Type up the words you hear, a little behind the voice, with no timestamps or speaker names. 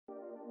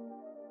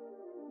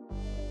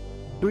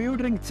Do you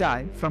drink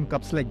chai from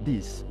cups like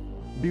these?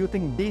 Do you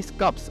think these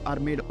cups are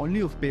made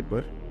only of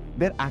paper?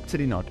 They're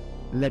actually not.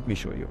 Let me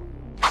show you.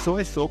 So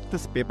I soaked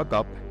this paper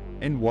cup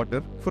in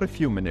water for a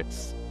few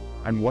minutes,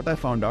 and what I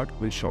found out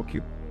will shock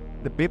you.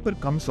 The paper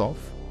comes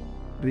off,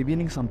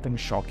 revealing something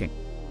shocking.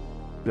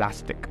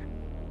 Plastic.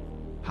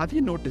 Have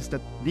you noticed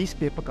that these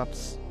paper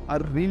cups are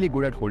really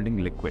good at holding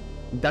liquid?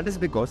 That is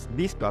because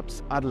these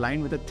cups are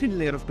lined with a thin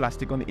layer of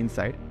plastic on the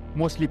inside,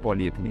 mostly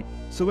polyethylene.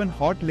 So when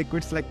hot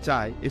liquids like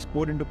chai is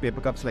poured into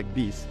paper cups like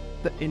these,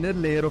 the inner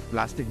layer of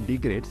plastic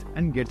degrades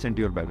and gets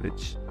into your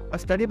beverage. A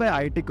study by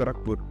IIT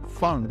Kharagpur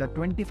found that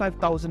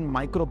 25,000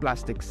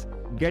 microplastics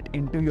get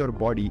into your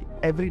body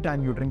every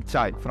time you drink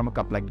chai from a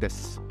cup like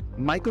this.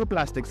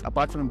 Microplastics,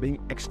 apart from being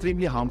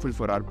extremely harmful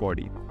for our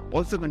body,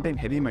 also contain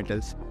heavy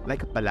metals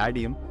like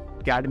palladium,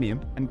 cadmium,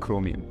 and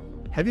chromium.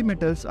 Heavy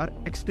metals are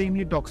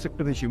extremely toxic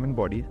to the human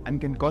body and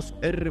can cause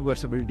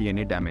irreversible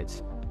DNA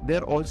damage. They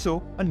are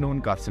also a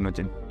known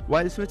carcinogen.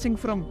 While switching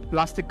from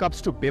plastic cups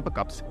to paper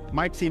cups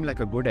might seem like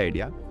a good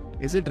idea,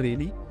 is it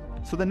really?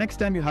 So the next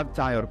time you have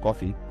chai or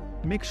coffee,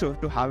 make sure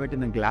to have it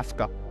in a glass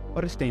cup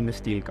or a stainless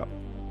steel cup.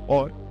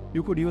 Or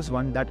you could use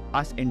one that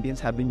us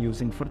Indians have been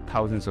using for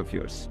thousands of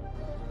years.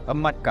 A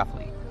mud cup.